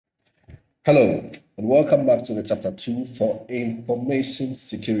Hello, and welcome back to the chapter 2 for information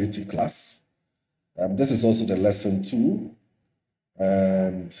security class. This is also the lesson 2.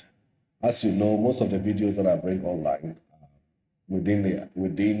 And as you know, most of the videos that I bring online are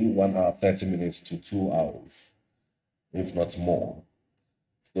within 1 hour, 30 minutes to 2 hours, if not more.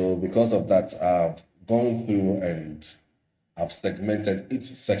 So because of that, I've gone through and I've segmented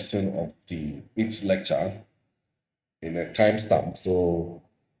each section of each lecture in a timestamp. So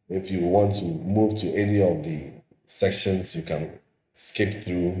if you want to move to any of the sections, you can skip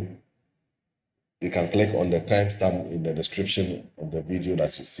through. You can click on the timestamp in the description of the video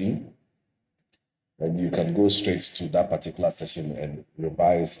that you see, and you can go straight to that particular session and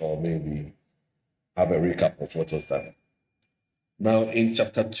revise or maybe have a recap of what was done. Now, in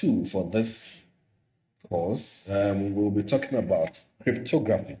chapter 2 for this course, we'll be talking about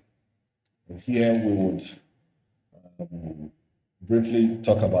cryptography. And here we would briefly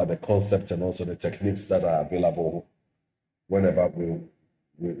talk about the concept and also the techniques that are available whenever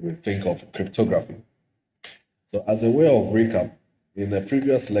we think of cryptography. So as a way of recap, in the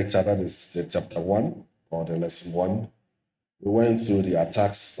previous lecture, that is the chapter 1 or the lesson 1, we went through the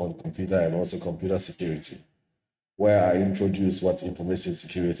attacks on computer and also computer security, where I introduced what information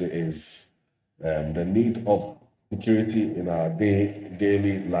security is, the need of security in our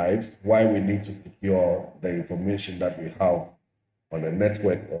daily lives, why we need to secure the information that we have on a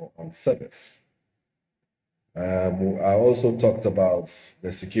network or on servers. I also talked about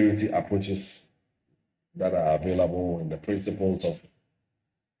the security approaches that are available and the principles of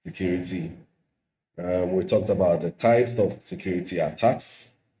security. We talked about the types of security attacks,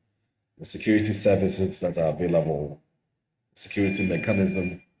 the security services that are available, security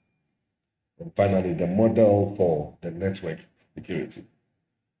mechanisms, and finally, the model for the network security.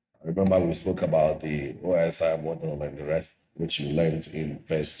 I remember we spoke about the OSI model and the rest, which you learned in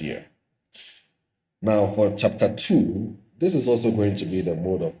first year. Now, for chapter 2, this is also going to be the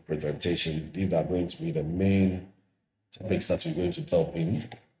mode of presentation. These are going to be the main topics that we're going to delve in.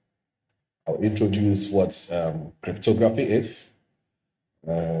 I'll introduce what cryptography is,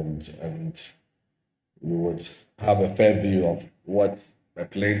 and we would have a fair view of what a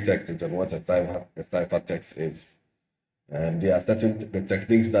plain text is and what a cipher text is. And there are the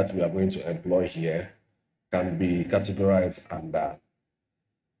techniques that we are going to employ here can be categorized under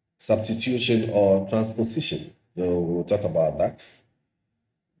substitution or transposition. So we'll talk about that.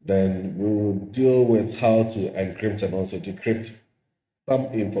 Then we will deal with how to encrypt and also decrypt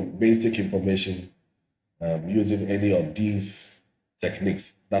some basic information using any of these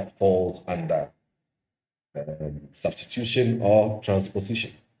techniques that falls under substitution or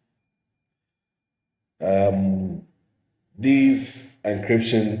transposition. These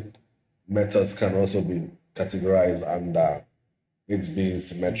encryption methods can also be categorized under it being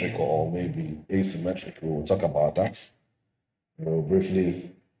symmetrical or maybe asymmetric. We will talk about that. We'll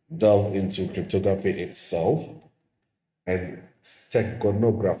briefly delve into cryptography itself and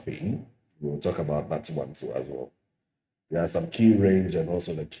steganography. We'll talk about that one too as well. There are some key range and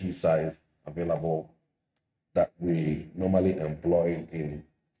also the key size available that we normally employ in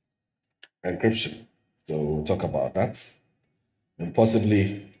encryption. So we'll talk about that. And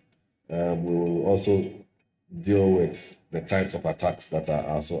possibly we will also deal with the types of attacks that are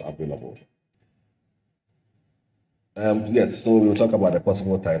also available. Yes, so we'll talk about the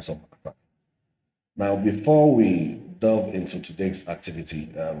possible types of attacks. Now, before we delve into today's activity,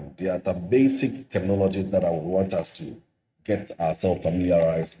 there are some basic terminologies that I would want us to get ourselves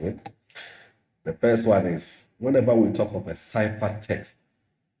familiarized with. The first one is whenever we talk of a cipher text,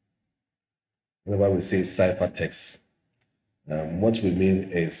 whenever we say cipher text, what we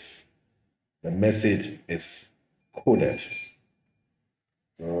mean is the message is coded.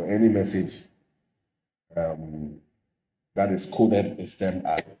 So any message that is coded is termed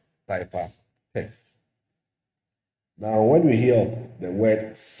as cipher text. Now, when we hear of the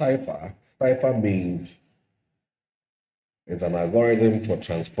word cipher, cipher means it's an algorithm for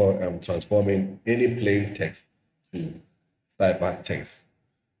transforming any plain text to cipher text.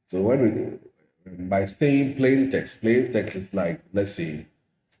 So by saying plain text is like, let's say,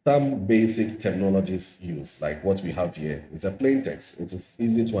 some basic terminologies used, like what we have here, is a plain text. It is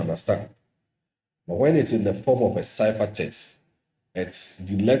easy to understand. But when it's in the form of a cipher text,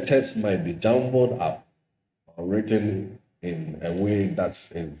 the letters might be jumbled up or written in a way that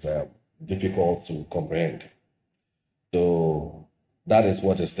is difficult to comprehend. So that is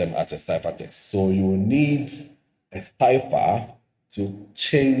what is termed as a cipher text. So you will need a cipher to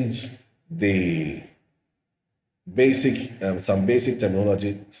change the some basic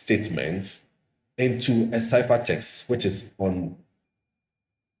terminology statements into a cipher text, which is on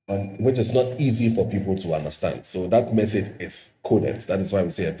which is not easy for people to understand. So that message is coded. That is why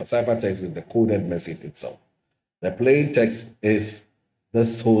we say a ciphertext is the coded message itself. The plain text is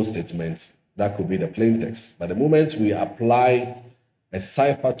this whole statement. That could be the plain text. But the moment we apply a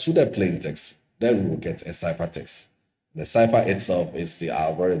cipher to the plain text, then we will get a ciphertext. The cipher itself is the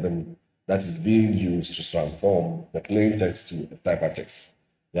algorithm that is being used to transform the plain text to a ciphertext.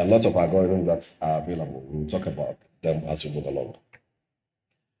 There are lots of algorithms that are available. We will talk about them as we move along.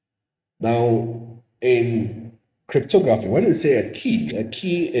 Now, in cryptography, when we say a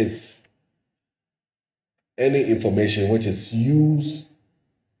key is any information which is used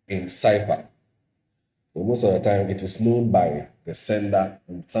in cipher. So most of the time, it is known by the sender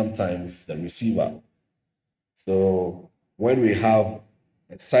and sometimes the receiver. So when we have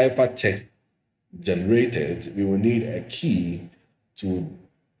a ciphertext generated, we will need a key to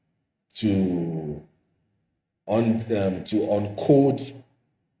uncode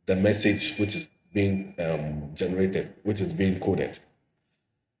the message which is being generated, which is being coded.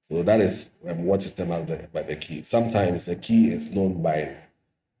 So that is what is termed by the key. Sometimes the key is known by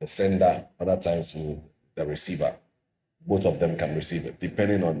the sender, other times the receiver. Both of them can receive it,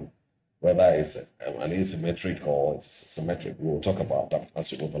 depending on whether it's an asymmetric or it's symmetric. We will talk about that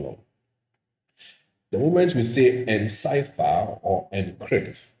as we move along. The moment we say encipher or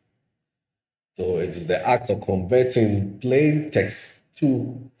encrypt, so it is the act of converting plain text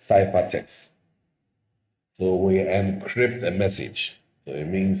to ciphertext. So we encrypt a message. So it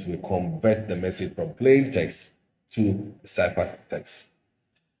means we convert the message from plain text to ciphertext.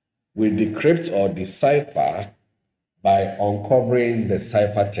 We decrypt or decipher by uncovering the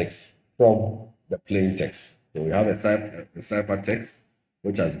ciphertext from the plain text. So we have a ciphertext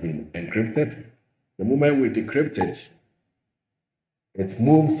which has been encrypted. The moment we decrypt it, it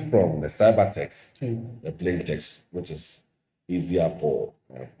moves from the ciphertext to the plain text, which is easier for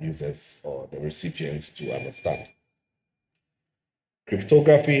users or the recipients to understand.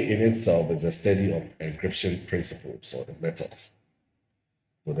 Cryptography in itself is a study of encryption principles or the methods.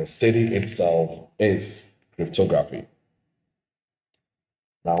 So the study itself is cryptography.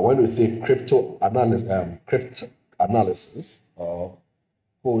 Now, when we say cryptanalysis or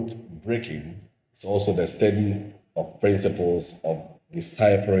code breaking, it's also the study of principles of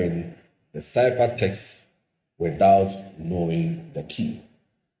deciphering the ciphertext without knowing the key.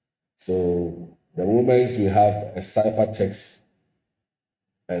 So the moment we have a ciphertext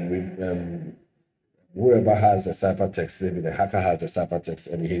and whoever has the ciphertext, maybe the hacker has the ciphertext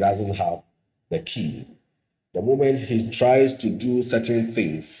and he doesn't have the key, the moment he tries to do certain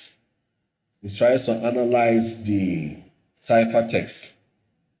things, he tries to analyze the ciphertext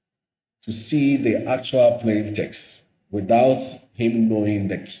to see the actual plain text without him knowing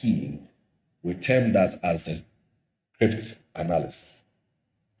the key, we term that as the cryptanalysis.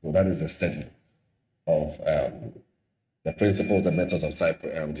 So that is the study of the principles and methods of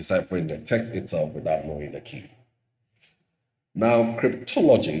deciphering the text itself without knowing the key. Now,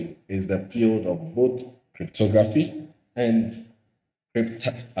 cryptology is the field of both cryptography and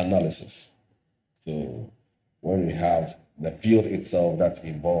cryptanalysis. So when we have the field itself that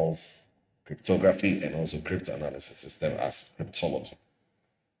involves cryptography and also cryptanalysis is termed as cryptology.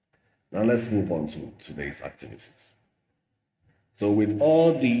 Now let's move on to today's activities. So with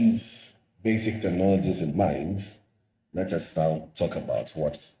all these basic technologies in mind, let us now talk about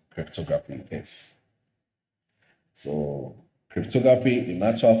what cryptography is. So cryptography in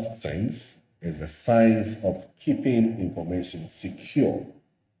natural sense is the science of keeping information secure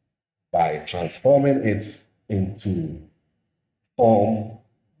by transforming it into form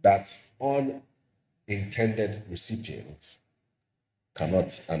that unintended recipients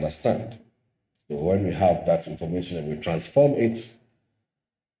cannot understand. So when we have that information and we transform it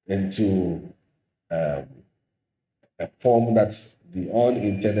into a form that the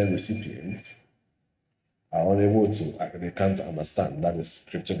unintended recipients are unable to, they can't understand, that is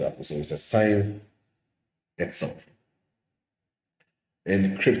cryptography. So it's a science itself.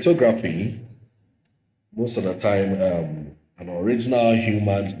 In cryptography, most of the time, an original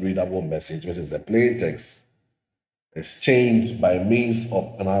human readable message, which is a plain text, is changed by means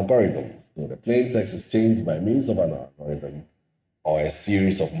of an algorithm. So the plain text is changed by means of an algorithm or a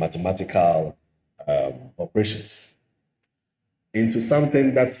series of mathematical operations into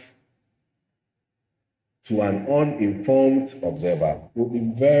something that's, to an uninformed observer, will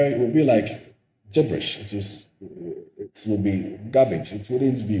be like gibberish. It will be garbage. It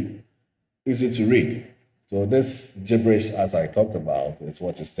wouldn't be easy to read. So this gibberish, as I talked about, is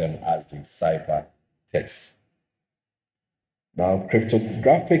what is termed as the cipher text. Now,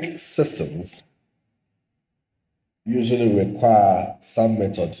 cryptographic systems usually require some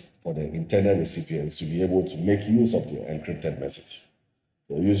method for the intended recipients to be able to make use of the encrypted message.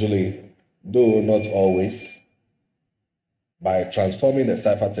 So usually, though not always, by transforming the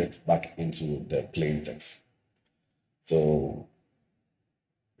ciphertext back into the plain text. So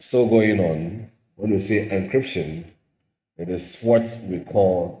still going on, when we say encryption, it is what we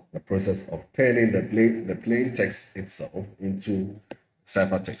call the process of turning the plain text itself into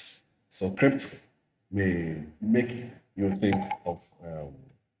ciphertext. So crypt may make you think of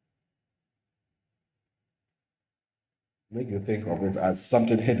it as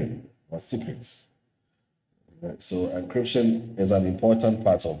something hidden or secret. So encryption is an important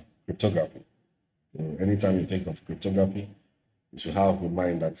part of cryptography. So anytime you think of cryptography, you should have in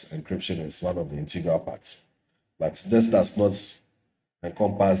mind that encryption is one of the integral parts. But this does not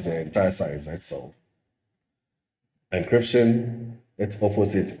encompass the entire science itself. Encryption, its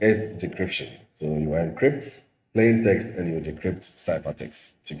opposite is decryption. So you encrypt plain text and you decrypt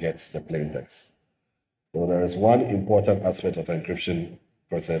ciphertext to get the plain text. So there is one important aspect of encryption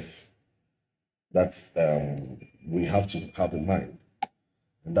process that we have to have in mind,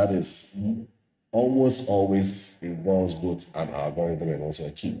 and that is almost always involves both an algorithm and also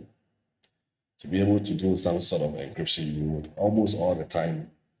a key. To be able to do some sort of encryption, you would almost all the time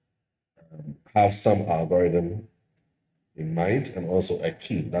have some algorithm in mind and also a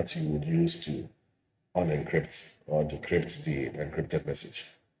key that you would use to unencrypt or decrypt the encrypted message.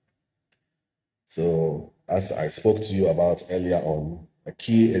 So as I spoke to you about earlier on, a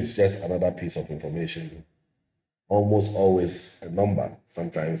key is just another piece of information, almost always a number.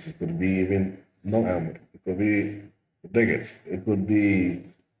 Sometimes it could be even no, it could be digits, it could be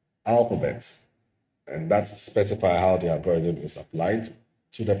alphabets, and that specify how the algorithm is applied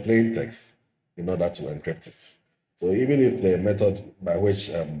to the plain text in order to encrypt it. So even if the method by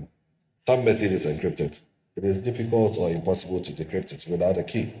which some message is encrypted, it is difficult or impossible to decrypt it without a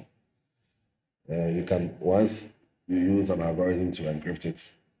key. You can, once you use an algorithm to encrypt it,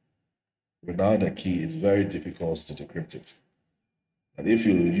 without a key, it's very difficult to decrypt it. And if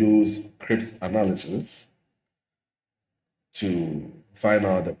you use cryptanalysis to find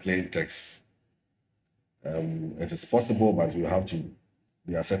out the plain text, it is possible, but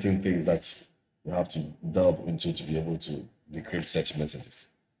there are certain things that you have to delve into to be able to decrypt such messages.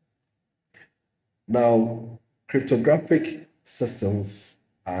 Now, cryptographic systems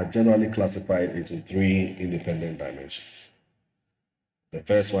are generally classified into three independent dimensions. The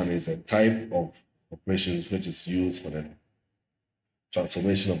first one is the type of operations which is used for the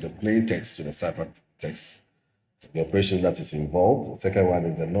transformation of the plain text to the ciphertext. So the operation that is involved. The second one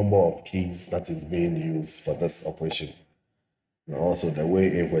is the number of keys that is being used for this operation, and also the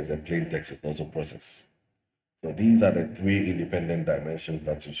way in which the plain text is also processed. So these are the three independent dimensions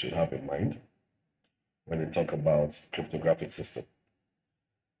that you should have in mind when you talk about cryptographic system.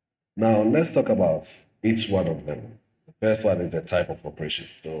 Now let's talk about each one of them. The first one is the type of operation.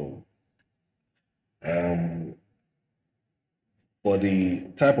 So for the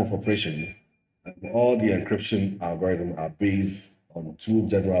type of operation, all the encryption algorithms are based on two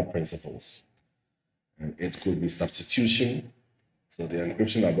general principles. And it could be substitution. So the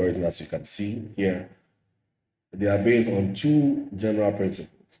encryption algorithm, as you can see here, they are based on two general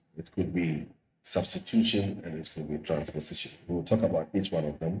principles. It could be substitution and it could be transposition. We will talk about each one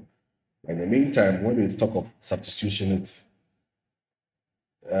of them. In the meantime, when we talk of substitution, it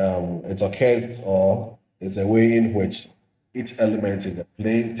occurs or is a way in which each element in the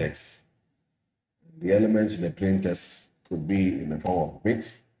plain text, the elements in the plain text could be in the form of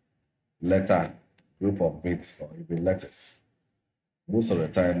bits, letter, group of bits, or even letters. Most of the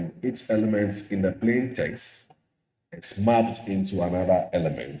time, each element in the plain text is mapped into another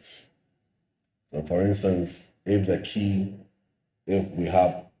element. So for instance, if we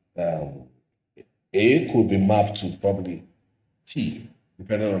have A could be mapped to probably T,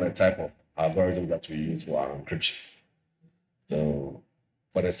 depending on the type of algorithm that we use for our encryption. So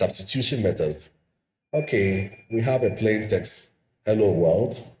for the substitution method, okay, we have a plain text, hello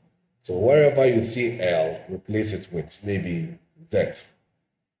world. So wherever you see L, replace it with maybe Z.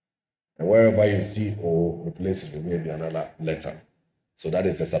 And wherever you see O, replace it with maybe another letter. So that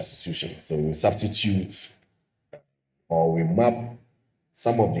is a substitution. So we substitute or we map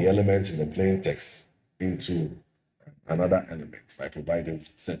some of the elements in the plain text into another element by providing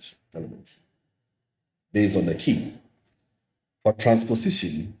such elements based on the key. For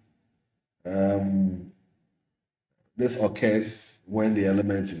transposition, this occurs when the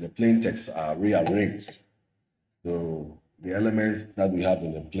elements in the plain text are rearranged. So the elements that we have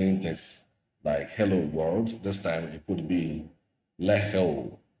in the plain text, like hello world, this time it could be le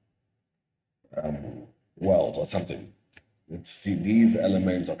hello. world or something. These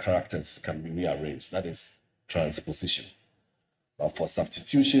elements or characters can be rearranged. That is transposition. But for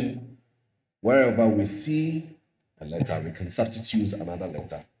substitution, wherever we see a letter, we can substitute another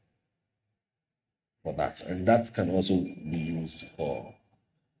letter for that. And that can also be used for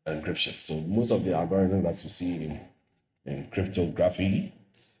encryption. So most of the algorithms that you see in cryptography,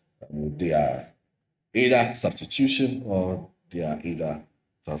 they are either substitution or they are either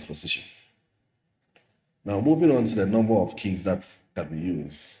transposition. Now, moving on to the number of keys that can be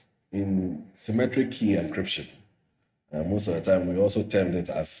used. In symmetric key encryption, most of the time we also term it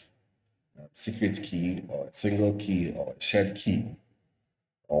as secret key or a single key or a shared key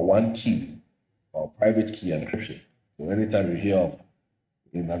or one key or private key encryption. So anytime you hear of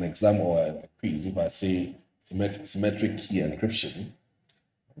in an exam or a quiz, if I say symmetric key encryption,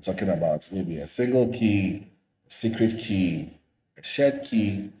 I'm talking about maybe a single key, a secret key, a shared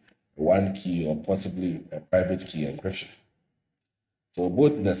key, one key, or possibly a private key encryption. So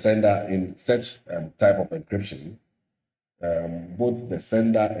both the sender in such type of encryption, both the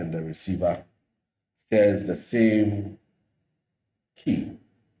sender and the receiver shares the same key,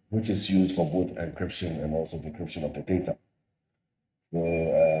 which is used for both encryption and also decryption of the data. So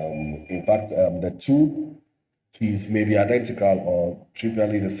in fact, the two keys may be identical or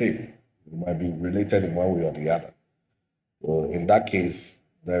trivially the same. It might be related in one way or the other. So in that case,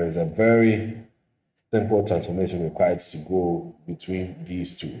 there is a very simple transformation required to go between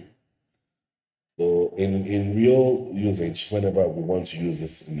these two. So in real usage, whenever we want to use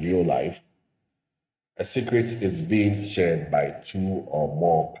this in real life, a secret is being shared by two or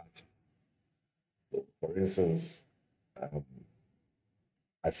more parties. So for instance,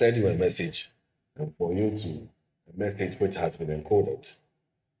 I send you a message, and for you to a message which has been encoded.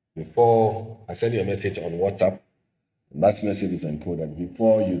 Before I send you a message on WhatsApp, and that message is encoded.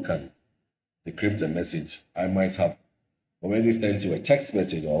 Before you can decrypt the message, I might have already sent you a text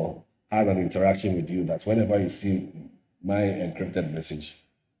message or had an interaction with you that whenever you see my encrypted message,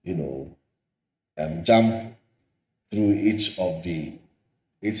 jump through each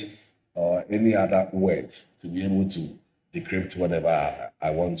or any other word to be able to decrypt whatever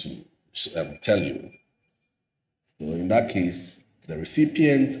I want to tell you. So in that case, the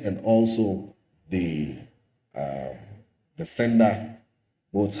recipient and also the sender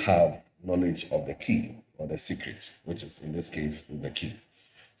both have knowledge of the key or the secret, which is in this case is the key.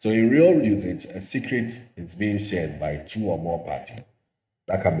 So in real usage, a secret is being shared by two or more parties.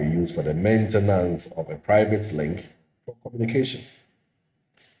 That can be used for the maintenance of a private link for communication.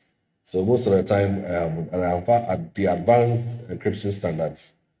 So most of the time, the advanced encryption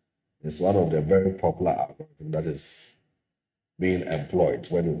standards is one of the very popular algorithms that is being employed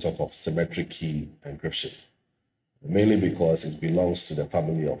when we talk of symmetric key encryption, mainly because it belongs to the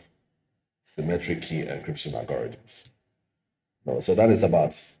family of symmetric key encryption algorithms. So that is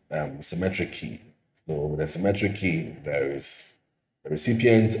about symmetric key. So with the symmetric key, there is the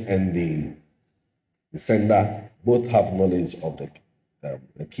recipient and the sender both have knowledge of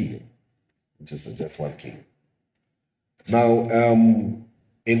the key, which is just one key. Now,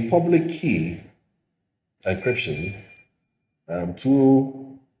 in public key encryption,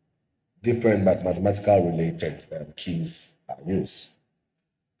 two different but mathematical related keys are used.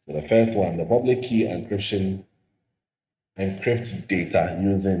 So the first one, the public key encryption, encrypts data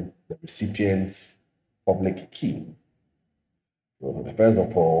using the recipient's public key. So first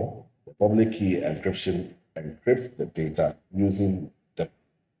of all, the public key encryption encrypts the data using the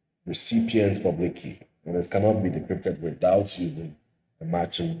recipient's public key, and it cannot be decrypted without using a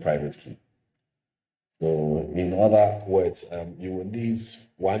matching private key. So in other words, you will need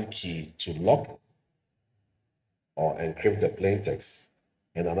one key to lock or encrypt the plaintext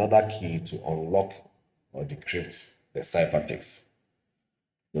and another key to unlock or decrypt the ciphertext.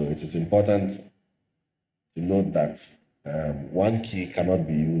 So it is important to note that one key cannot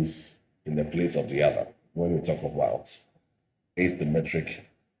be used in the place of the other when we talk about asymmetric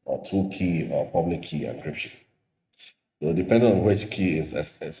or two-key or public key encryption. So depending on which key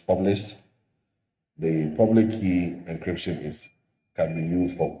is published, the public key encryption can be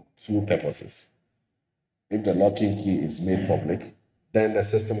used for two purposes. If the locking key is made public, then the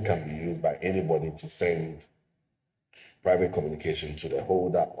system can be used by anybody to send private communication to the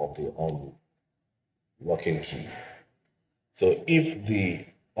holder of the unlocking key. So if the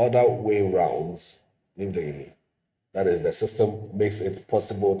other way rounds, that is, the system makes it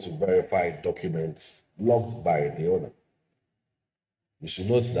possible to verify documents locked by the owner. You should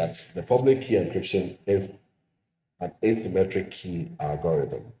note that the public key encryption is an asymmetric key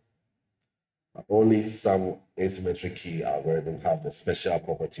algorithm. Only some asymmetric key algorithms have the special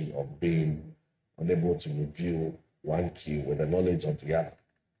property of being unable to reveal one key with the knowledge of the other.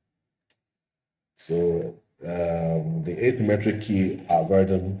 So the asymmetric key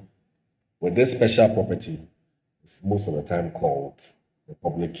algorithm with this special property is most of the time called the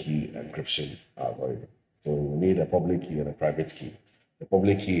public key encryption algorithm. So we need a public key and a private key. The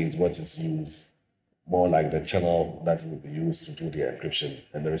public key is what is used more like the channel that will be used to do the encryption,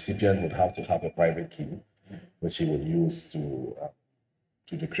 and the recipient would have to have a private key, which he would use to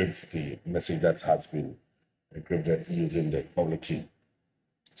decrypt the message that has been encrypted using the public key.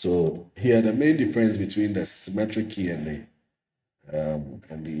 So here, the main difference between the symmetric key and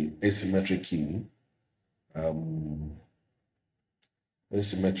the asymmetric key,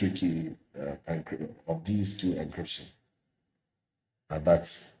 asymmetric key of these two encryption are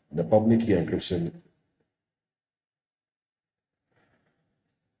that the public key encryption.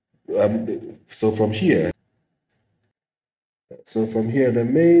 So from here, the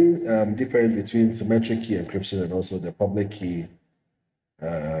main difference between symmetric key encryption and also the public key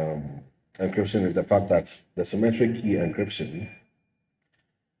encryption is the fact that the symmetric key encryption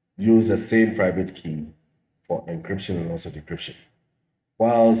use the same private key for encryption and also decryption,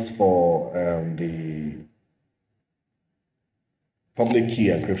 whilst for the public key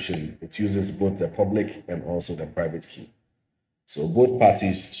encryption, it uses both the public and also the private key. So both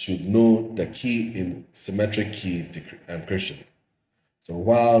parties should know the key in symmetric key encryption. So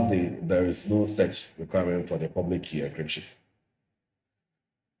while there is no such requirement for the public key encryption.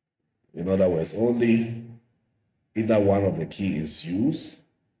 In other words, only either one of the key is used,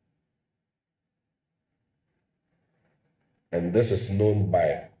 and this is known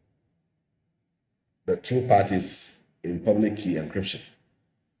by the two parties in public key encryption.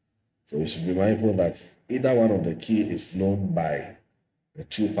 So you should be mindful that either one of the key is known by the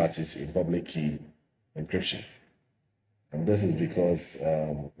two parties in public key encryption. And this is because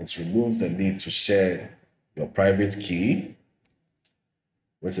it removes the need to share your private key,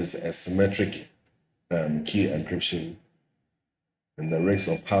 which is a symmetric key encryption, and the risk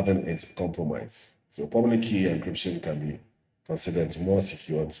of having it compromised. So public key encryption can be considered more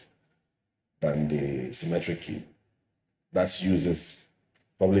secured than the symmetric key.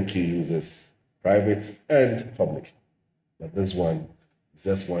 Public key uses private and public, but this one is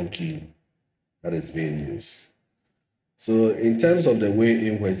just one key that is being used. So in terms of the way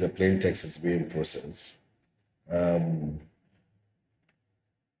in which the plain text is being processed, there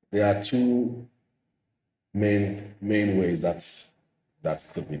are two main ways that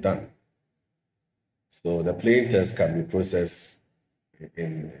could be done. So the plain text can be processed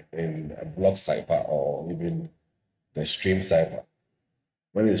in a block cipher or even the stream cipher.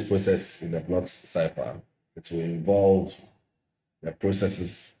 When it's processed in the block cipher, it will involve the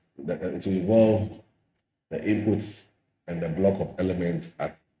processes, it will involve the inputs and the block of elements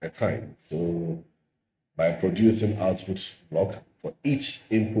at a time. So by producing output block for each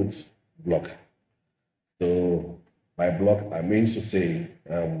input block. So by block, I mean to say,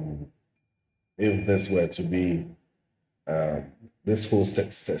 if this were to be, this whole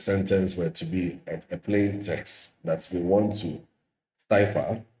sentence were to be a plain text that we want to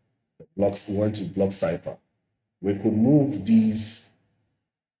cipher, we want to block cipher, we could move these,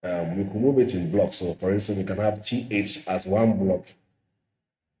 we could move it in blocks. So for instance, we can have TH as one block,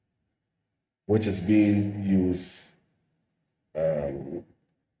 which is being used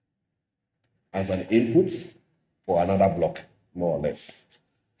as an input for another block, more or less.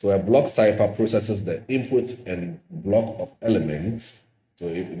 So a block cipher processes the input and block of elements, so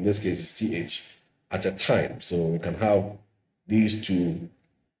in this case it's TH, at a time. So we can have these two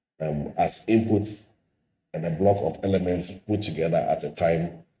as inputs and a block of elements put together at a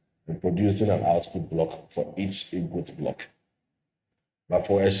time and producing an output block for each input block. But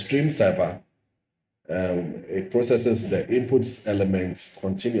for a stream cipher, it processes the input elements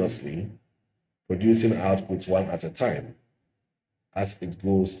continuously, producing outputs one at a time as it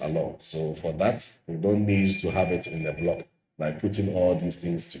goes along. So for that, we don't need to have it in a block, like putting all these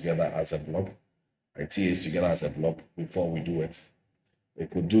things together as a block, TH together as a block before we do it. We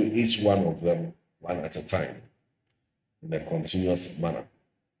could do each one of them one at a time in a continuous manner.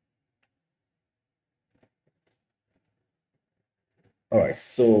 All right,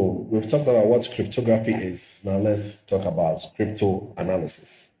 so we've talked about what cryptography is. Now let's talk about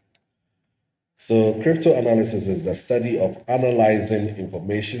cryptanalysis. So cryptanalysis is the study of analyzing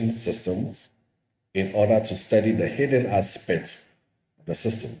information systems in order to study the hidden aspect of the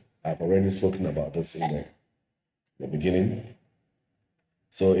system. I've already spoken about this in the beginning.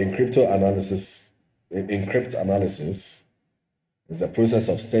 So in cryptanalysis is the process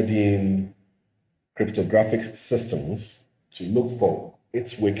of studying cryptographic systems to look for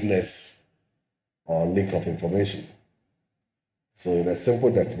its weakness or leak of information. So in a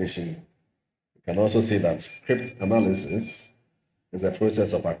simple definition, you can also say that cryptanalysis is a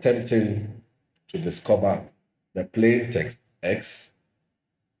process of attempting to discover the plain text X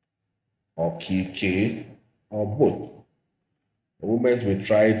or key K or both. The moment we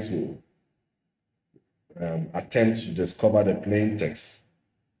try to attempt to discover the plain text,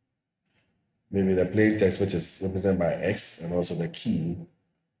 maybe the plain text which is represented by X and also the key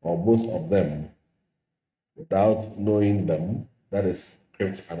or both of them without knowing them, that is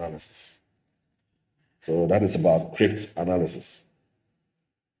cryptanalysis. So that is about cryptanalysis.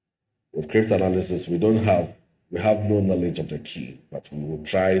 With cryptanalysis, we have no knowledge of the key, but we will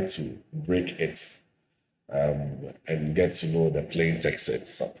try to break it and get to know the plain text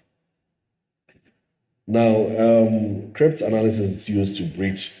itself. Now, cryptanalysis is used to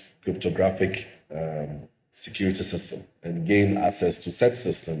breach cryptographic security system and gain access to such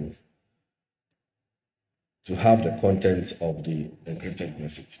systems to have the contents of the encrypted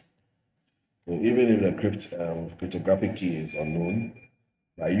message. So even if the cryptographic key is unknown,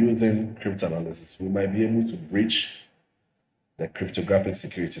 by using cryptanalysis, we might be able to breach the cryptographic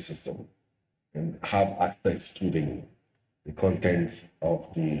security system and have access to the contents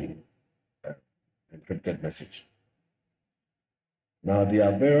of the encrypted message. Now,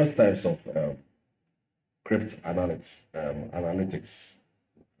 there are various types of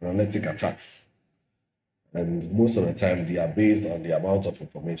analytic attacks, and most of the time they are based on the amount of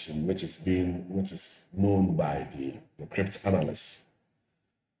information which is known by the cryptanalyst.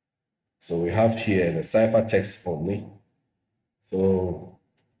 So we have here the ciphertext only. So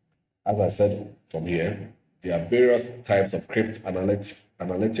as I said from here, there are various types of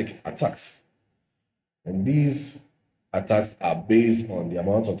cryptanalytic attacks. And these attacks are based on the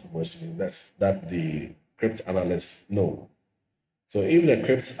amount of information that the cryptanalysts know. So if the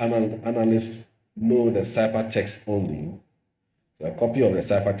cryptanalyst know the ciphertext only, so a copy of the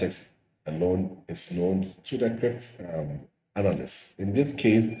ciphertext alone is known to the cryptanalyst. In this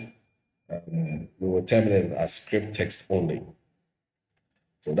case, we will terminate it as script text only.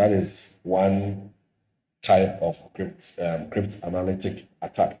 So that is one type of cryptanalytic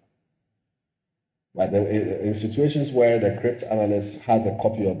attack. But in situations where the cryptanalyst has a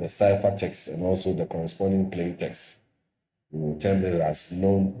copy of the ciphertext and also the corresponding plain text, we will terminate it as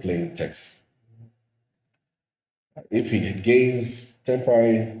known plain text. If he gains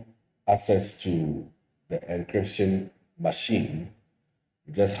temporary access to the encryption machine,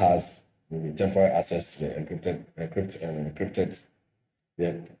 he just has maybe temporary access to the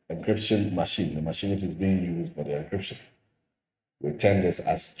encryption machine, the machine which is being used for the encryption. We term this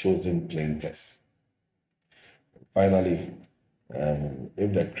as chosen plain text. Finally,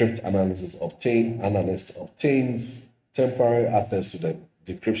 if the cryptanalyst obtains temporary access to the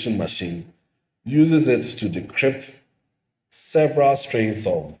decryption machine, uses it to decrypt several strings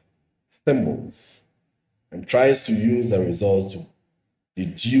of symbols, and tries to use the results to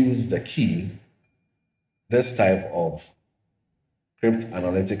deduce the key, this type of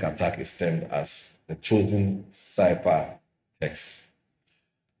cryptanalytic attack is termed as the chosen cipher text.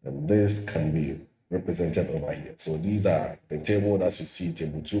 And this can be represented over here. So these are the table that you see,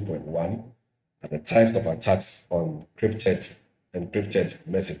 table 2.1, and the types of attacks on encrypted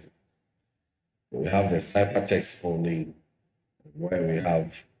messages. So we have the ciphertext only, where we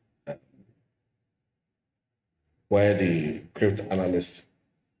have where the cryptanalyst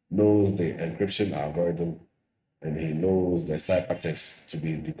knows the encryption algorithm and he knows the ciphertext to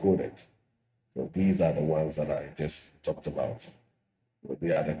be decoded. So these are the ones that I just talked about. So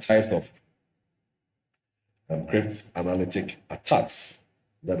they are the types of cryptanalytic attacks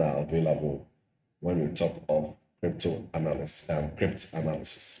that are available when we talk of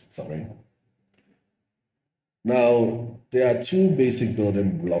cryptanalysis. Sorry. Now, there are two basic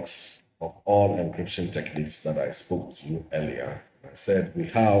building blocks of all encryption techniques that I spoke to you earlier. I said we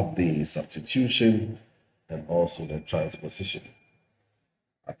have the substitution and also the transposition.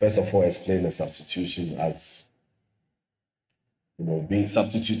 I first of all explain the substitution as being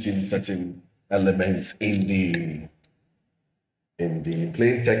substituting certain elements in the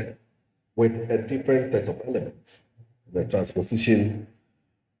plain text with a different set of elements. The transposition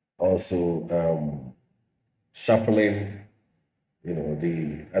also shuffling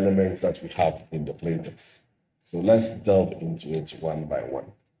the elements that we have in the plain text. So let's delve into it one by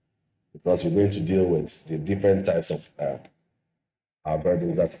one, because we're going to deal with the different types of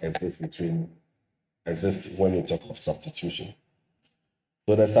algorithms that exist when we talk of substitution.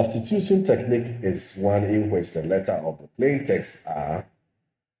 So the substitution technique is one in which the letter of the plain text are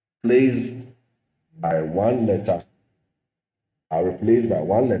replaced by one letter or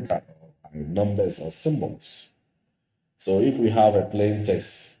numbers or symbols. So if we have a plain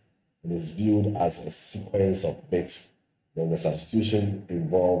text and is viewed as a sequence of bits, then the substitution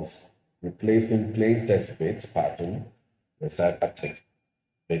involves replacing plain text bit pattern with ciphertext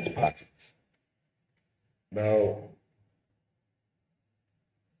bit patterns. Now,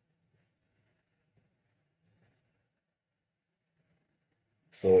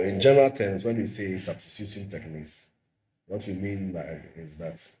 so in general terms, when we say substitution techniques, what we mean by is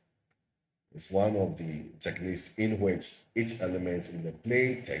that it's one of the techniques in which each element in the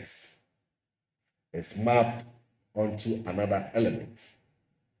plain text is mapped onto another element.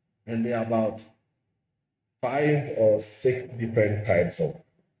 And there are about 5 or 6 different types of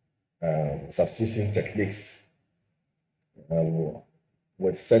substitution techniques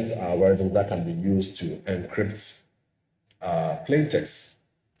with set algorithms that can be used to encrypt plain text.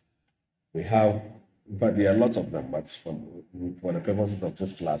 We have, in fact, there are lots of them, but for the purposes of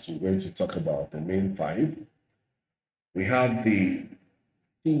this class, we're going to talk about the main 5. We have the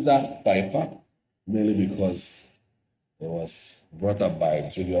Caesar cipher, mainly because it was brought up by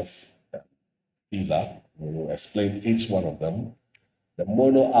Julius Caesar. We will explain each one of them. The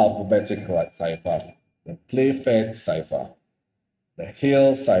Monoalphabetic Cipher, the Playfair Cipher, the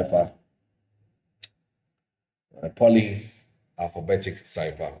Hill Cipher, the Polyalphabetic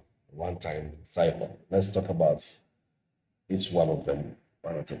Cipher, one-time cipher. Let's talk about each one of them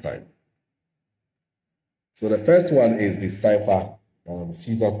one at a time. So the first one is the cipher,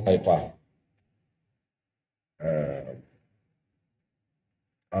 Caesar cipher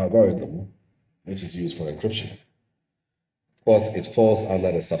algorithm, which is used for encryption. Of course, it falls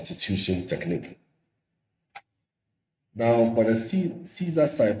under the substitution technique. Now, for the Caesar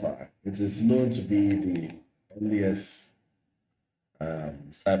cipher, it is known to be the earliest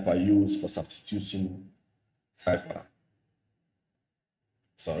cipher used for substitution cipher.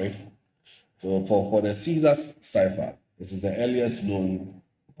 Sorry. So for the Caesar cipher, this is the earliest known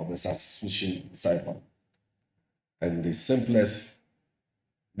of the substitution cipher and the simplest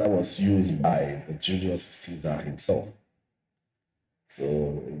that was used by the Julius Caesar himself.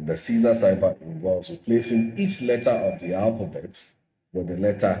 So the Caesar cipher involves replacing each letter of the alphabet with the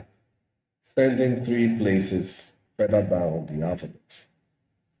letter sending 3 places further down the alphabet.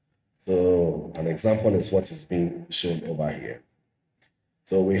 So an example is what is being shown over here.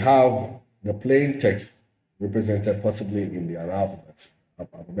 So we have the plain text represented possibly in the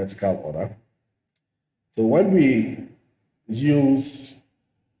alphabetical order. So when we use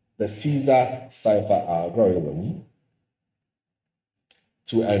the Caesar cipher algorithm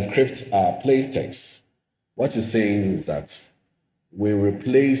to encrypt our plain text, what it's saying is that we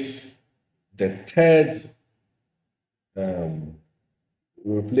replace the third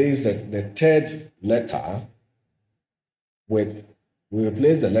letter with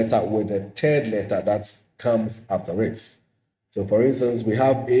the third letter that comes after it. So for instance, we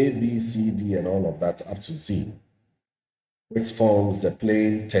have A, B, C, D, and all of that up to Z, which forms the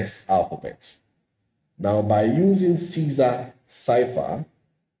plain text alphabet. Now, by using Caesar cipher,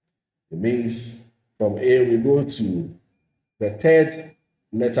 it means from A we go to the third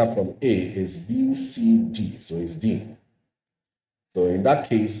letter from A is B, C, D, so it's D. So in that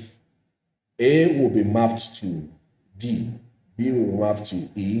case, A will be mapped to D, B will be mapped to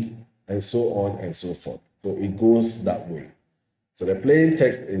E, and so on and so forth. So it goes that way. So the plain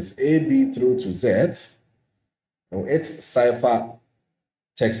text is A, B through to Z, and its cipher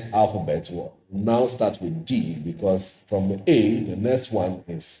text alphabet will now start with D because from A, the next one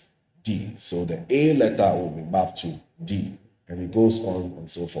is D. So the A letter will be mapped to D, and it goes on and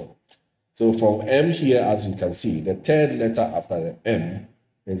so forth. So from M here, as you can see, the third letter after the M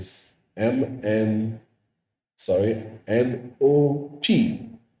is N-O-P.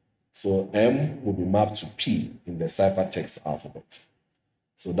 So M will be mapped to P in the ciphertext alphabet.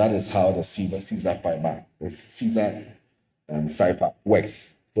 So that is how the Caesar cipher works.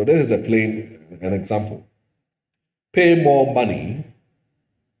 So this is an example. Pay more money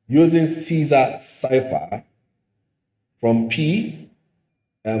using Caesar cipher from P.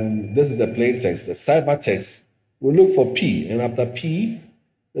 This is the plain text. The ciphertext will look for P, and after P,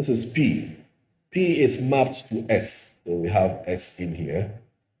 this is P. P is mapped to S, so we have S in here.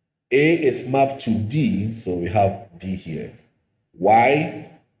 A is mapped to D, so we have D here. Y,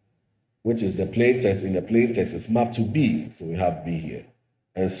 which is the plain text, in the plain text is mapped to B, so we have B here,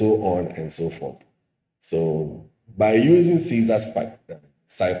 and so on and so forth. So by using Caesar's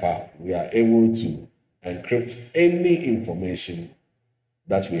cipher, we are able to encrypt any information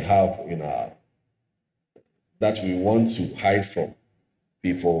that we have in that we want to hide from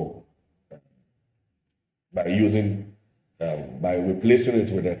people by using by replacing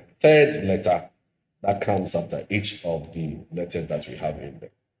it with a third letter that comes after each of the letters that we have in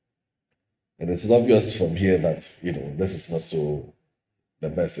there. And it is obvious from here that, this is not so the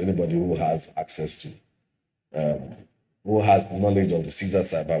best. Anybody who has access to, who has knowledge of the Caesar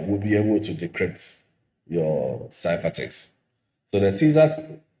cipher will be able to decrypt your ciphertext. So the Caesar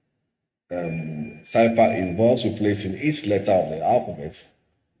cipher involves replacing each letter of the alphabet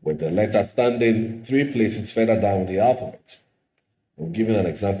with the letter standing 3 places further down the alphabet. I'm giving an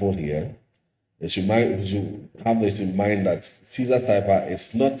example here. You should have this in mind that Caesar cipher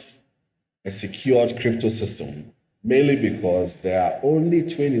is not a secured crypto system, mainly because there are only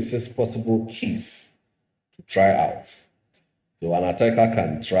 26 possible keys to try out. So an attacker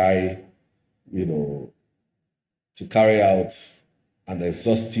can try, to carry out an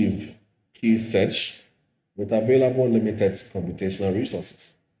exhaustive key search with available limited computational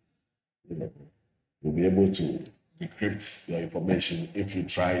resources. You'll be able to decrypt your information if you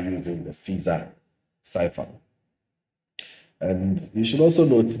try using the Caesar cipher. And you should also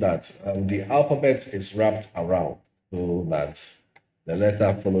note that the alphabet is wrapped around so that the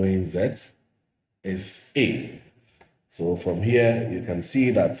letter following Z is A. So from here, you can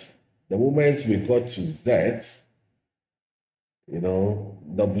see that the moment we got to Z,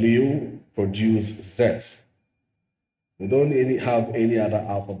 W produced Z. We don't have any other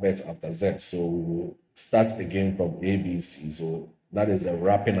alphabet after Z, so we will start again from A, B, C. So that is the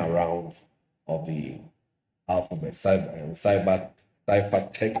wrapping around of the alphabet,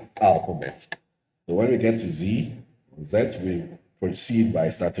 ciphertext alphabet. So when we get to Z, we proceed by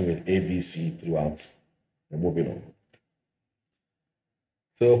starting with A, B, C throughout and moving on.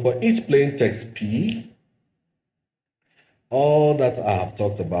 So for each plain text P, all that I have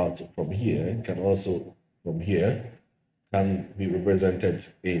talked about from here can be represented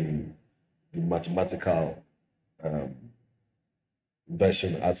in the mathematical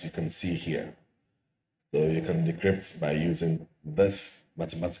version, as you can see here. So you can decrypt by using this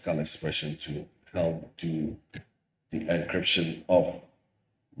mathematical expression to help do the encryption of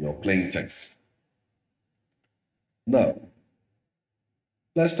your plain text. Now,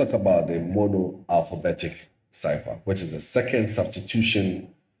 let's talk about the monoalphabetic cipher, which is the second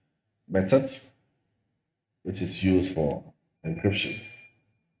substitution method, which is used for encryption.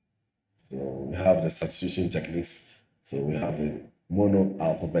 So we have the substitution techniques. So we have the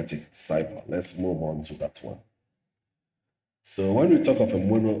monoalphabetic cipher. Let's move on to that one. So when we talk of a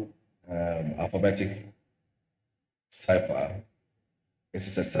monoalphabetic cipher, it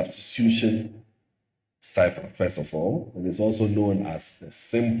is a substitution cipher, first of all, and it's also known as the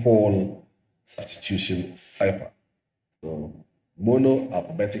simple substitution cipher. So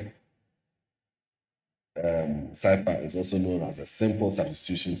monoalphabetic cipher is also known as a simple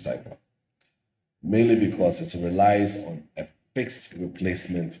substitution cipher, mainly because it relies on a fixed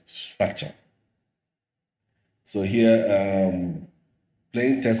replacement structure. So here,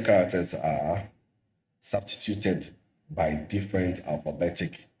 plain text characters are substituted by different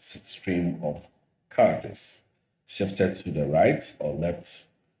alphabetic stream of characters, shifted to the right or left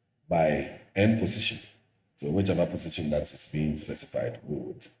by n position. So whichever position that is being specified, we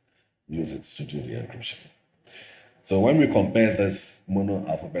would use it to do the encryption. So when we compare this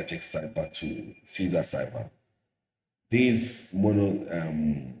monoalphabetic cipher to Caesar cipher, these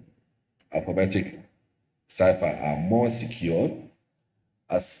monoalphabetic cipher are more secure,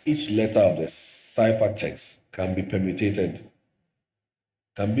 as each letter of the ciphertext can be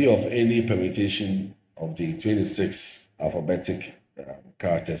of any permutation of the 26 alphabetic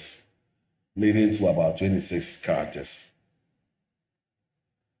characters, leading to about 26 characters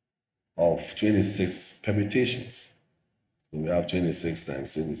of 26 permutations. So we have 26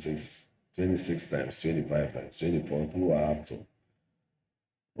 times 26, 26 times 25 times 24 through up to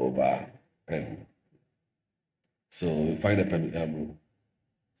over n. So we find a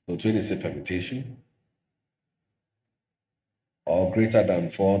 26 permutation, or greater than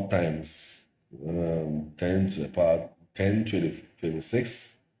 4 times 10 to the power 10, 20,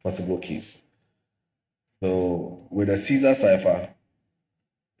 26 possible keys. So with the Caesar cipher,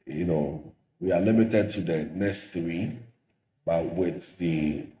 we are limited to the next 3, but with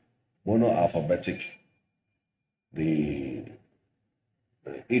the monoalphabetic,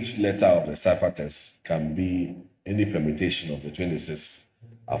 each letter of the ciphertext can be any permutation of the 26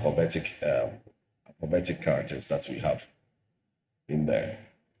 alphabetic characters that we have in there.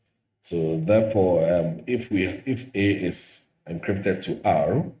 So therefore, if A is encrypted to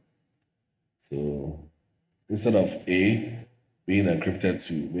R, so instead of A being encrypted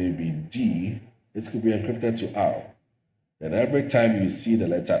to maybe D, it could be encrypted to R. And every time you see the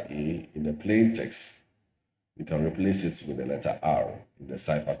letter A in the plain text, you can replace it with the letter R in the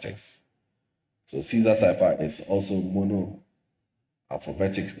ciphertext. So Caesar cipher is also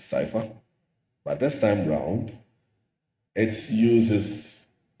monoalphabetic cipher, but this time round, it uses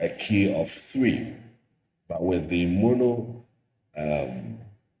a key of 3. But with the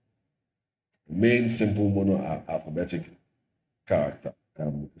main simple monoalphabetic character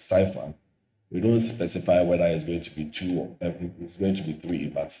cipher, we don't specify whether it's going to be 2 or it's going to be 3,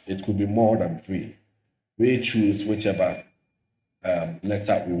 but it could be more than 3. We choose whichever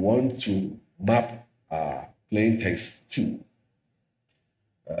letter we want to map our plain text to.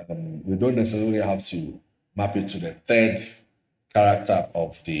 We don't necessarily have to map it to the 3rd character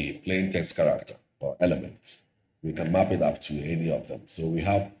of the plain text character or element. We can map it up to any of them. So we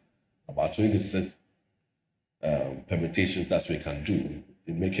have about 26 permutations that we can do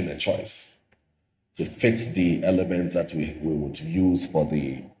in making a choice to fit the elements that we would use for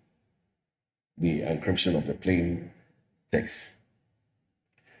the encryption of the plain text.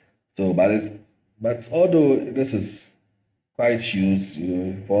 So, but although this is quite huge,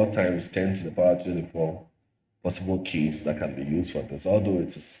 4 times 10 to the power 24 possible keys that can be used for this, although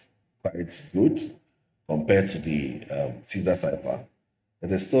it is quite good compared to the Caesar cipher,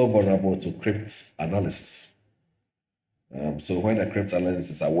 it is still vulnerable to cryptanalysis. So when a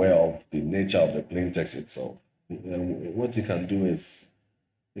cryptanalyst is aware of the nature of the plain text itself, what you can do is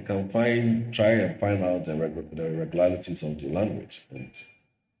you can try and find out the irregularities of the language, and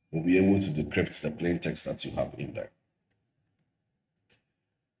will be able to decrypt the plain text that you have in there.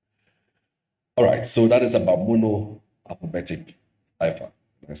 All right, so that is about monoalphabetic cipher.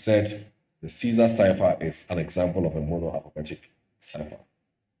 I said the Caesar cipher is an example of a monoalphabetic cipher,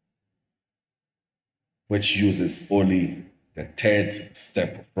 which uses only the 3rd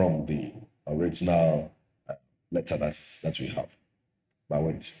step from the original letter that we have. But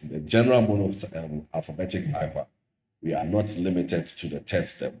with the general monoalphabetic cipher, we are not limited to the 3rd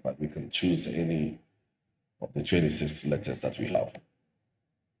step, but we can choose any of the 26 letters that we have.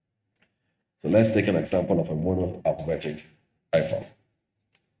 So let's take an example of a monoalphabetic cipher.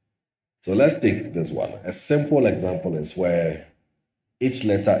 So let's take this one. A simple example is where each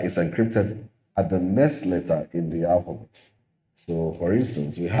letter is encrypted at the next letter in the alphabet. So for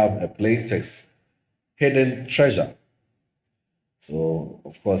instance, we have a plain text hidden treasure. So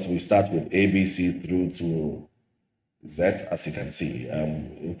of course we start with ABC through to Z, as you can see.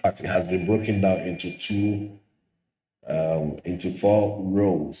 In fact, it has been broken down into 4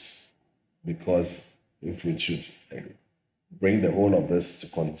 rows, because if we should bring the whole of this to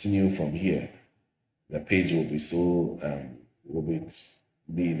continue from here, the page will be so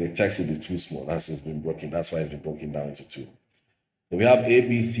the text will be too small. That's why it's been broken down into 2. So we have A,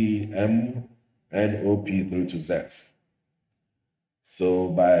 B, C, M, N, O, P through to Z.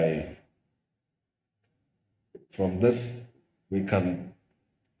 So from this, we can,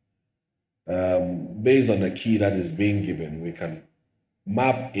 based on the key that is being given, we can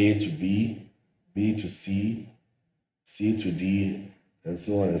map A to B, B to C, C to D, and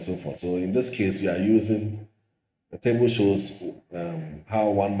so on and so forth. So in this case, we are using, the table shows how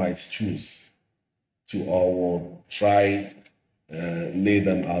one might choose to, or will try lay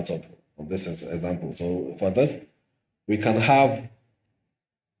them out of this example. So for this, we can have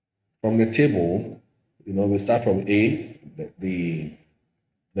from the table, we start from A, the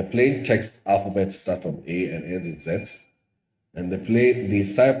plain text alphabet start from A and ends with Z, and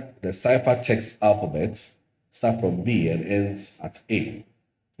the cipher text alphabet start from B and ends at A.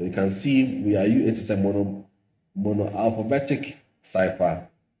 So you can see it is a monoalphabetic cipher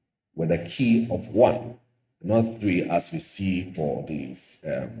with a key of 1, not 3, as we see for the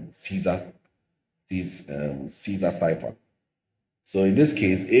Caesar cipher. So in this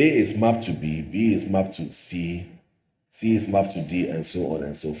case, A is mapped to B, B is mapped to C, C is mapped to D, and so on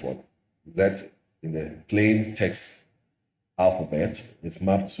and so forth. Z in the plain text alphabet is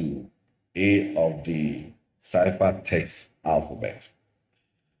mapped to A of the cipher text alphabet.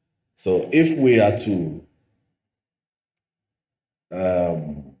 So if we are to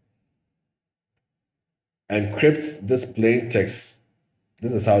encrypt this plain text,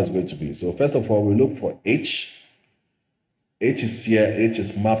 this is how it's going to be. So first of all, we look for H. H is here, H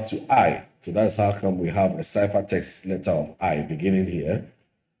is mapped to I. So that's how come we have a ciphertext letter of I beginning here.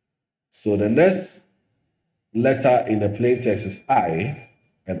 So the next letter in the plain text is I,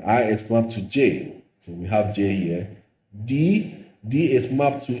 and I is mapped to J. So we have J here. D is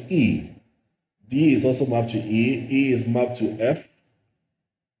mapped to E. D is also mapped to E. E is mapped to F.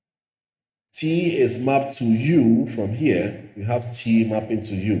 T is mapped to U from here. We have T mapping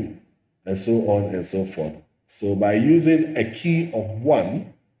to U, and so on and so forth. So by using a key of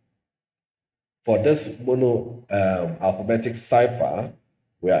 1, For this alphabetic cipher,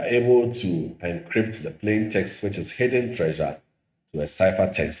 we are able to encrypt the plain text, which is hidden treasure, to a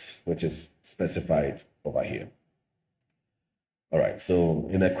ciphertext, which is specified over here. All right, so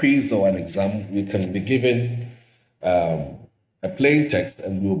in a quiz or an exam, we can be given a plain text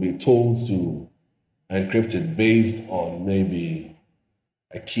and we'll be told to encrypt it based on maybe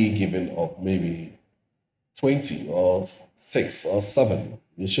a key given of maybe 20 or 6 or 7.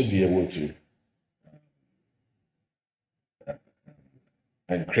 You should be able to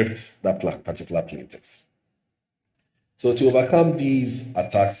encrypt that particular plain text. So to overcome these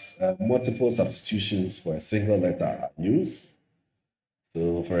attacks, multiple substitutions for a single letter are used.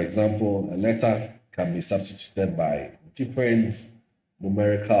 So for example, a letter can be substituted by different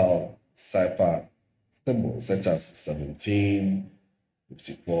numerical cipher symbols such as 17,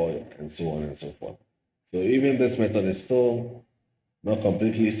 54, and so on and so forth. So even this method is still not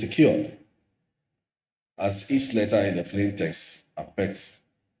completely secured, as each letter in the plain text affects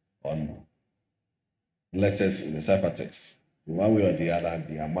on letters in the ciphertext. One way or the other,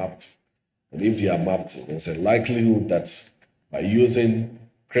 they are mapped. And if they are mapped, there's a likelihood that by using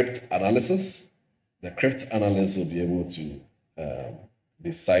cryptanalysis, the cryptanalyst will be able to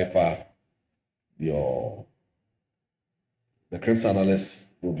decipher the cryptanalyst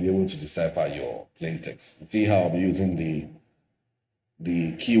will be able to decipher your plain text. You see how I'm using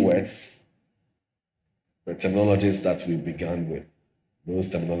the keywords, the terminologies that we began with. Those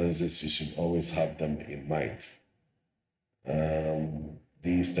terminologies, you should always have them in mind.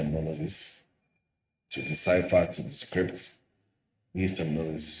 These terminologies to decipher, to decrypt, these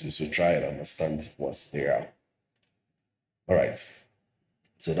terminologies, you should try and understand what they are. All right,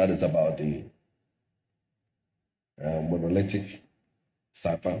 so that is about the monolithic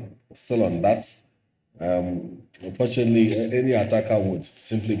cipher. Still on that, unfortunately, any attacker would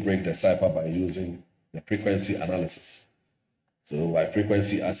simply break the cipher by using the frequency analysis. So by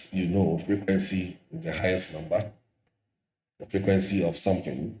frequency, as you know, frequency is the highest number, the frequency of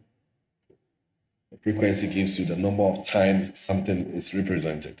something. The frequency gives you the number of times something is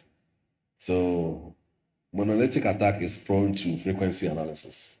represented. So monolithic attack is prone to frequency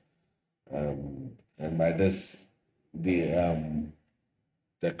analysis. And by this, the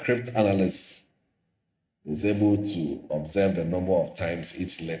cryptanalyst is able to observe the number of times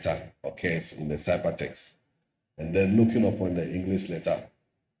each letter occurs in the ciphertext. And then looking upon the English letter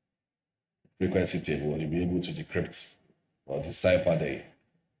frequency table, you'll be able to decrypt or decipher the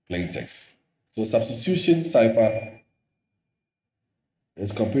plain text. So substitution cipher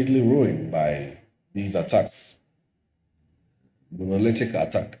is completely ruined by these attacks. Monolithic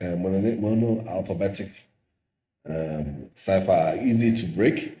attack, monoalphabetic cipher are easy to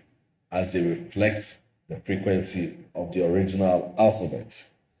break as they reflect the frequency of the original alphabet.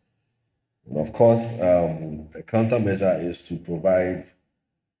 And of course, the countermeasure is to provide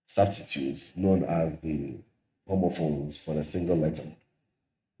substitutes known as the homophones for the single letter.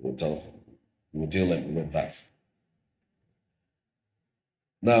 We'll deal with that.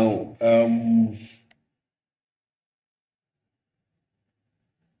 Now,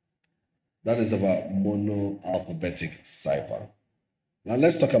 that is about monoalphabetic cipher. Now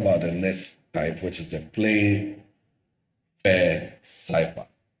let's talk about the next type, which is the Playfair Cipher.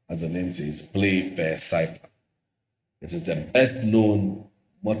 As the name says, Playfair Cipher. It is the best known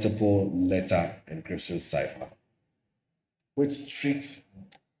multiple letter encryption cipher, which treats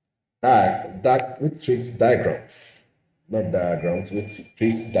diagrams, not diagrams, which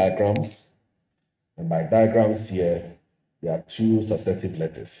treats diagrams. And by diagrams here, there are two successive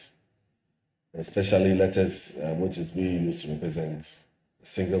letters, especially letters which is being used to represent a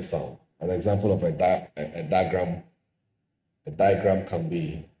single sound. An example of a diagram can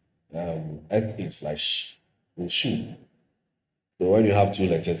be SH, like sh in shoe. So when you have two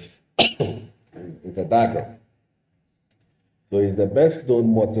letters, it's a diagram. So it's the best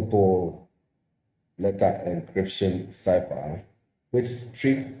known multiple letter encryption cipher, which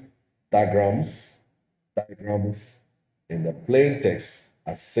treats diagrams in the plain text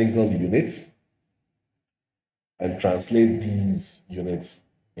as single units and translate these units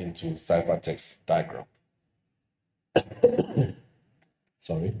into ciphertext diagram.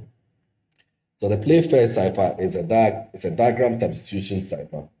 Sorry. So the Playfair cipher is a diagram substitution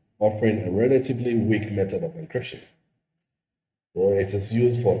cipher offering a relatively weak method of encryption. So it is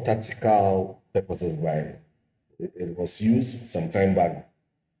used for tactical purposes it was used some time back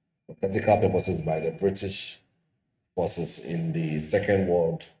for tactical purposes by the British forces in the Second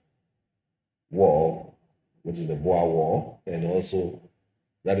World War, which is the Boer War, and also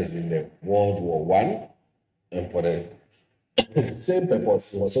that is in the World War I, and for the Same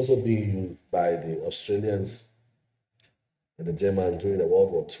purpose was also being used by the Australians and the Germans during the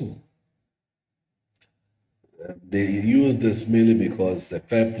World War II. They use this mainly because the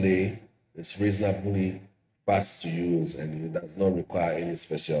fair play is reasonably fast to use and it does not require any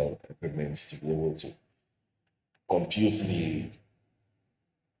special equipment to be able to compute the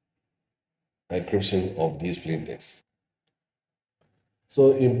encryption of these plain text.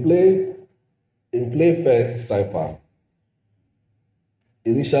 So in Playfair Cipher,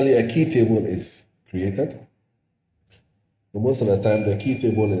 initially a key table is created. So most of the time, the key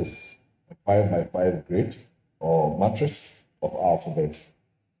table is a 5x5 grid or matrix of alphabets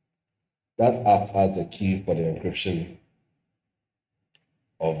that acts as the key for the encryption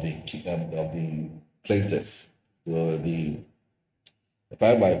of the plain text. So the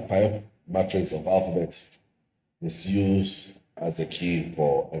 5x5 matrix of alphabets is used as a key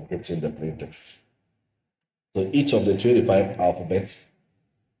for encrypting the plain text. So each of the 25 alphabets,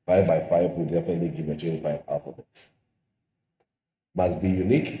 5x5 will definitely give a 25 alphabets. Must be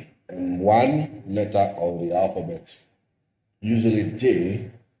unique, and one letter of the alphabet, usually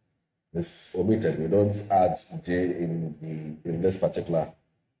J, is omitted. We don't add J in this particular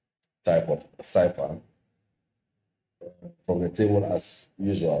type of cipher from the table as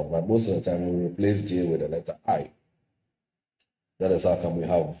usual, but most of the time we replace J with the letter I. That is how come we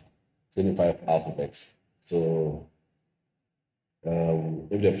have 25 alphabets. So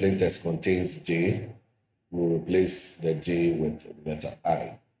if the plain text contains J, we'll replace the J with the letter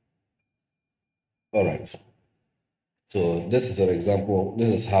I. All right. So this is an example.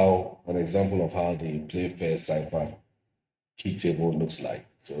 This is an example of how the Playfair Cipher key table looks like.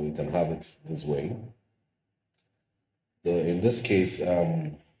 So you can have it this way. So in this case,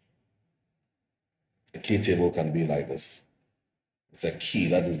 the key table can be like this. It's a key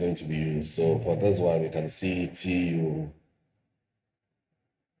that is going to be used. So for this one, we can see TU.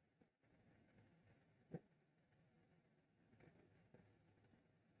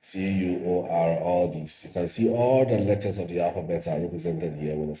 CUOR, all these. You can see all the letters of the alphabet are represented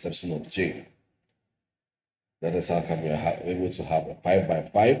here with the exception of J. That is how come we are able to have a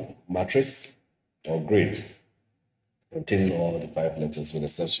 5x5 matrix or grid containing all the 5 letters with the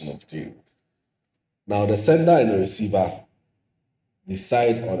exception of J. Now the sender and the receiver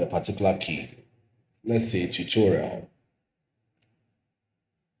decide on a particular key. Let's say tutorial.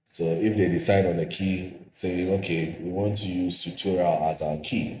 So if they decide on a key, saying, okay, we want to use tutorial as our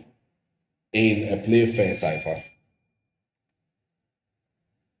key in a Playfair cipher.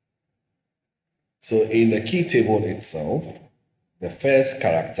 So in the key table itself, the first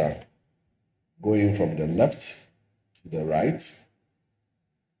character going from the left to the right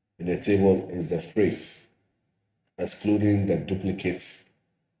in the table is the phrase, excluding the duplicate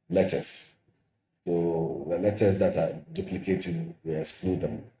letters. So the letters that are duplicating, we exclude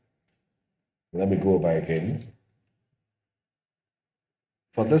them. Let me go over again.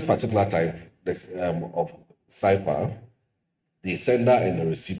 For this particular type of cipher, the sender and the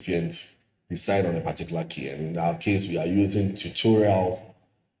recipient decide on a particular key. And in our case, we are using tutorials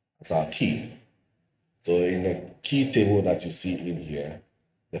as our key. So in the key table that you see in here,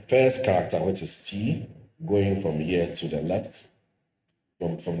 the first character, which is T, going from here to the left,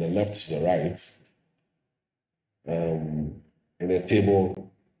 from the left to the right, in the table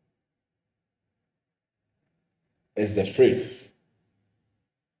is the phrase.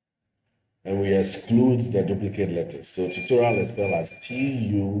 And we exclude the duplicate letters. So tutorial is spelled as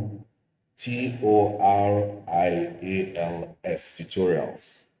TUTORIALS, tutorials.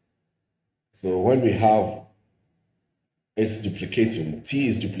 So when we have it's duplicating, T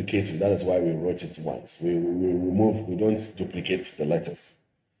is duplicating, that is why we wrote it once. We don't duplicate the letters.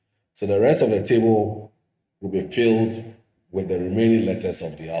 So the rest of the table will be filled with the remaining letters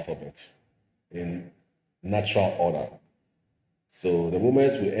of the alphabet in natural order. So the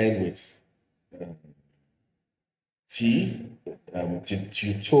moment we end with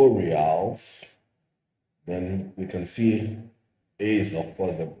tutorials, then we can see A is of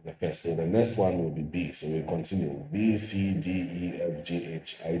course the first. So the next one will be B. So we continue B, C, D, E, F, G,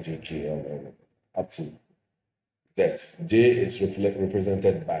 H, I, J, K, L, M, up to Z. J is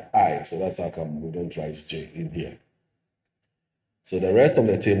represented by I. So that's how come we don't write J in here. So the rest of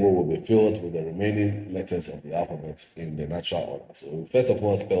the table will be filled with the remaining letters of the alphabet in the natural order. So first of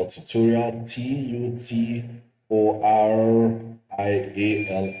all, spell tutorial, TUTORIALS.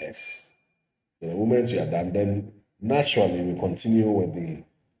 So the moment we are done, then naturally we continue with the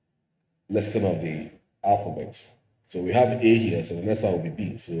listing of the alphabet. So we have A here, so the next one will be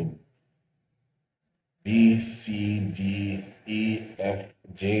B. So B, C, D, E, F,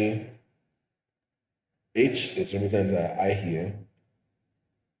 J, H is represented by I here.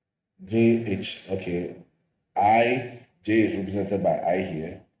 J, H, okay. I, J is represented by I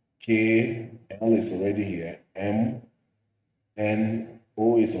here. K, L is already here. M, N,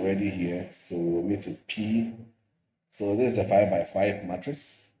 O is already here. So we omit it P. So this is a 5 by 5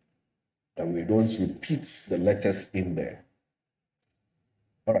 matrix. And we don't repeat the letters in there.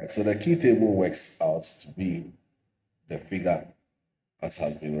 All right, so the key table works out to be the figure as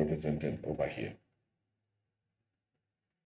has been represented over here.